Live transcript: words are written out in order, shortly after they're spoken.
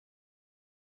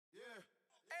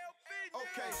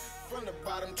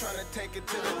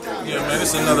Yeah, man,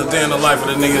 this is another day in the life of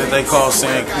the nigga that they call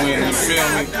San Quinn. You feel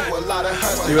me?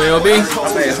 You AOB? I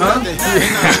said, huh?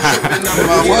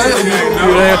 What?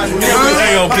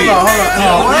 AOB.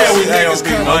 Yeah, we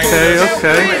AOB. Okay.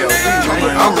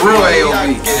 I'm real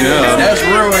AOB. Yeah. That's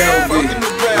real AOB.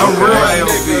 I'm real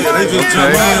AOB. They just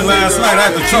jumped in last night. I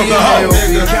had to choke a hoe.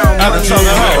 I'm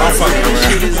fucking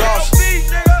around.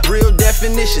 Real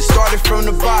definition, started from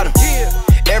the bottom.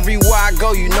 Everywhere I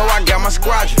go, you know I got my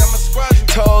squadron.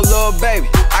 Told little baby,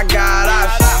 I got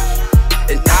options.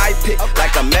 And I pick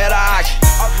like a meta auction.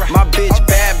 My bitch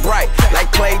bad bright like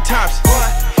Klay Thompson.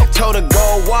 Told her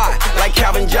go wide like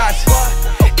Calvin Johnson.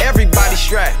 Everybody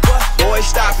strapped, boy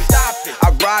stop it.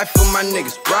 I ride for my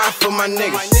niggas, ride for my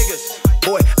niggas.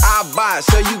 Boy, I buy it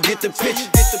so you get the picture.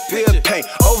 Peel paint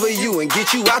over you and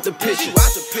get you out the picture.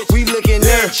 We looking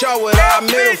at y'all with our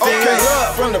middle fingers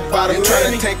up. From the bottom,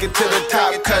 trying to take it to the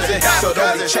top, cousin. So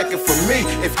don't be checking for me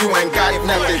if you ain't got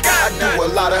nothing. I do a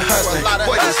lot of hustling.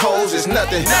 Boy, these hoes is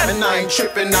nothing. And I ain't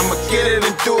tripping, I'ma get it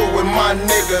and do it with my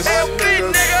niggas.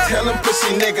 Tell them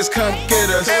pussy niggas come get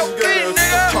us.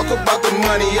 Talk about the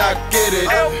money, I get it.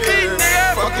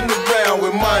 Fucking around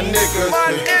with my niggas.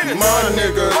 My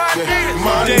niggas.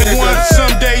 Day one,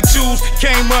 some day twos,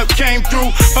 came up, came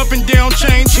through, up and down,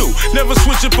 chain two. Never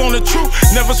switch up on the truth,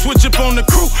 never switch up on the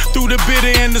crew. Through the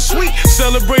bitter and the sweet,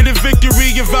 celebrated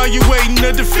victory, evaluating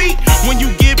the defeat. When you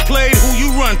get played, who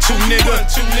you run to, nigga?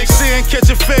 Saying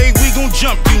catch a fade, we gon'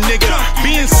 jump you, nigga.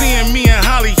 Being seeing me and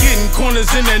Holly hitting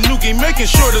corners in that nookie, making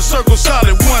sure the circle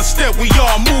solid. One step, we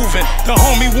all moving. The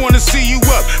homie wanna see you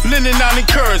up, lending out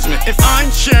encouragement. If I'm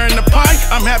sharing the pie,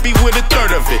 I'm happy with a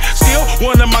third of it. Still,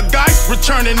 one of my guys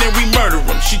returning and we murder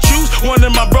him. She choose one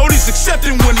of my brodies,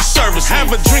 accepting when he service.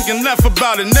 Have a drink and laugh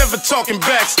about it, never talking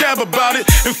back, stab about it.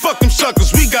 And fuck them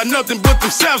suckers, we got nothing but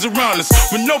themselves around us.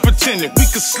 With no pretending, we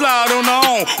can slide on our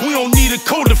own. We don't need a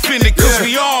co-defendant, cause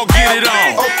we all get it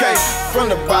on. Okay, from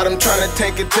the bottom, trying to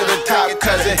take it to the top,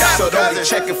 cousin. So don't be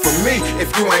checking for me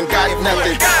if you ain't got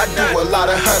nothing. I do a lot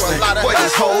of hustling. Boy,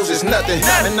 these hoes is nothing.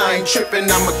 And I ain't tripping,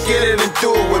 I'ma get it and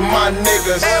do it with my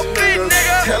niggas.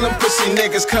 Tell them pussy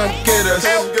niggas come get us.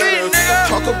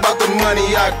 Talk about the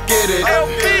money, I get it.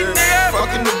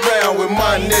 Fucking around with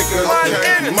my niggas.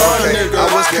 My niggas. I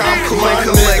was calm, cool, and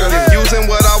collective, using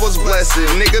what I was blessed.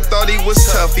 Nigga thought he was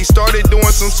tough, he started doing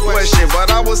some sweat shit,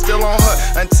 but I was still on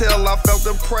her until I felt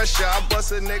the pressure. I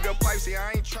busted nigga pipes, see,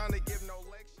 I ain't trying to give no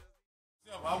lecture.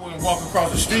 I wouldn't walk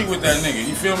across the street with that nigga.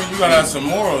 You feel me? You gotta have some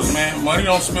morals, man. Money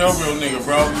don't spell real nigga,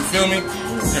 bro. You feel me?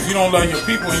 If you don't love your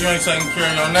people and you ain't taking care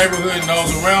of your neighborhood and those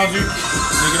around you,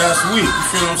 nigga, that's weak. You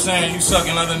feel what I'm saying? You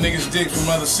sucking other niggas' dicks from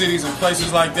other cities and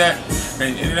places like that,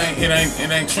 and it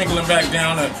ain't trickling back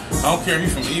down to, I don't care if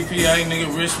you from EPA, nigga,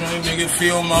 Richmond, nigga,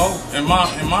 Fillmore. And my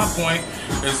point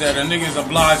is that a nigga is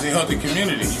obliged to help the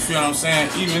community. You feel what I'm saying?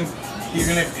 Even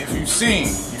if you sing,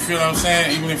 you feel what I'm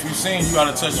saying? Even if you sing, you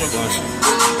gotta touch your bullshit.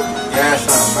 Yeah,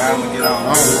 son, man, I'm gonna get on.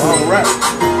 I don't rap.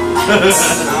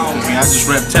 I just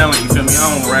rap talent, you feel me? I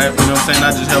don't rap, you know what I'm saying?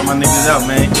 I just help my niggas out,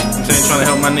 man. I'm saying, trying to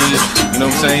help my niggas, you know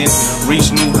what I'm saying?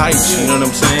 Reach new heights, you know what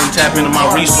I'm saying? Tap into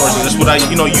my resources. That's what I,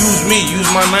 use me, use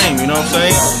my name, you know what I'm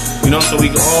saying? You know, so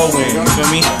we can all win, you feel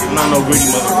me? I'm not no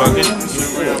greedy motherfucker.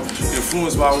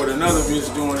 Influenced by what another bitch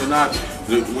doing and not.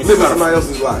 Live out somebody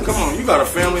else's life. Come on, you got a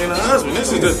family and a husband.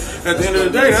 This is at the end of the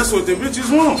day, that's what the bitches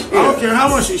want. I don't care how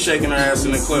much she's shaking her ass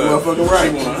in the club. Motherfucking right.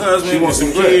 She want a husband, she wants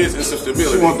some kids and some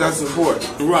stability. She want that support.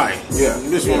 Right. Yeah.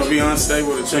 Bitch want to be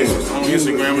unstable to chase us on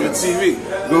Instagram and the TV.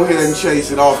 Go ahead and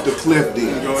chase it off the cliff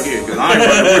then. Go ahead, because I ain't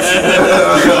fucking with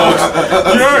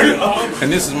you.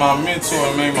 And this is my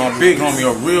mentor, man, my big homie,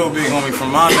 a real big homie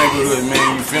from my neighborhood,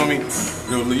 man. You feel me?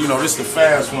 You know, this is the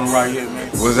fast one right here, man.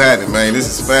 What's happening, man? This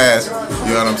is Fast.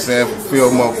 You know what I'm saying? From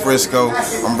Fillmore, Frisco.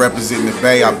 I'm representing the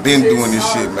Bay. I've been doing this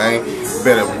shit, man. You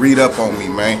better read up on me,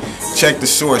 man. Check the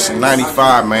source. In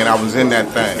 '95, man, I was in that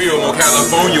thing. Fillmore,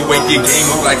 California, wake your game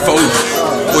up like Foley.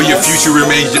 Or your future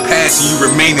remains your past and you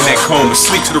remain in that coma.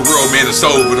 Sleep to the world, man, it's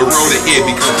over. The road ahead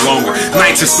becomes longer.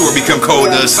 Nights in store become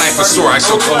colder. A cipher sore, I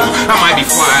so cold. I might be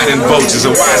flying in vultures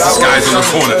and wise disguise in the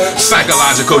corner.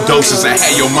 Psychological doses that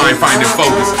had your mind finding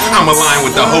focus. I'm aligned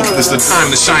with the hopeless. The time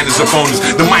to shine is upon us.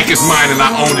 The mic is mine and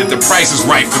I own it. The price is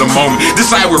right for the moment.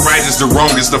 Decide what right is the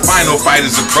wrongest. The final fight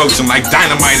is approaching like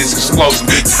dynamite is explosive.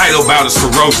 Title bout is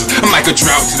ferocious. I'm like a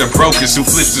drought to the brokers who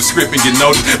flips the script and get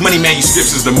noticed. Money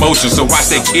manuscripts is the motion, so watch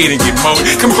that kid and get mowed.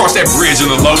 Come across that bridge in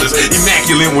the Lotus.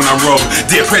 Immaculate when I roll.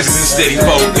 Dear President steady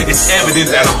fold. It's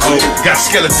evident that I'm old. Got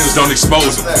skeletons, don't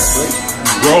expose them.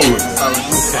 Rolling.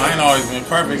 I ain't always been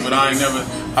perfect, but I ain't never,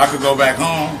 I could go back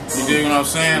home. You dig what I'm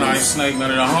saying? I ain't snake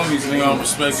none of the homies. Nigga, I'm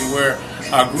respected where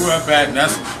I grew up at, and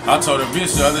that's, I told a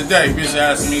bitch the other day, bitch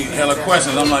asked me hella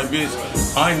questions. I'm like, bitch,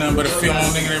 I ain't nothing but a Fillmore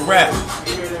nigga that rap.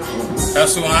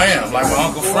 That's who I am. Like my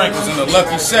Uncle Frank was in the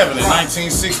Lucky 7 in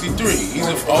 1963. He's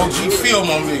an OG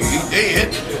Fillmore nigga. He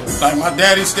dead. Like my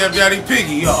daddy, stepdaddy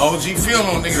Piggy, he an OG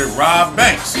Fillmore nigga that robbed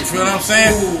banks. You feel what I'm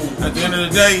saying? At the end of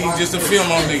the day, he's just a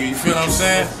Fillmore nigga. You feel what I'm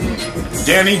saying?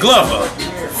 Danny Glover,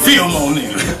 Fillmore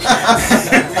nigga.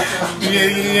 You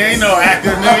ain't no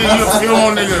actor nigga. You a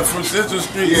Fillmore nigga from Central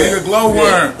Street. Nigga,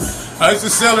 Glowworm. I used to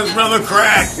sell his brother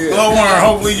crack. Glowworm.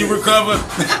 Hopefully you recover.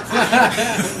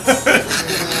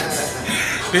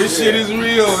 This shit is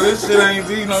real. This shit ain't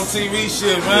no TV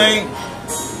shit, man.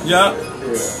 Yup.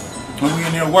 And we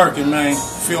in here working, man.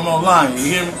 Fillmore line, you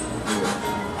hear me?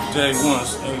 J1,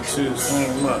 A2,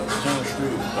 same up, change 3,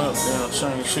 up, down,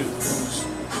 change 2.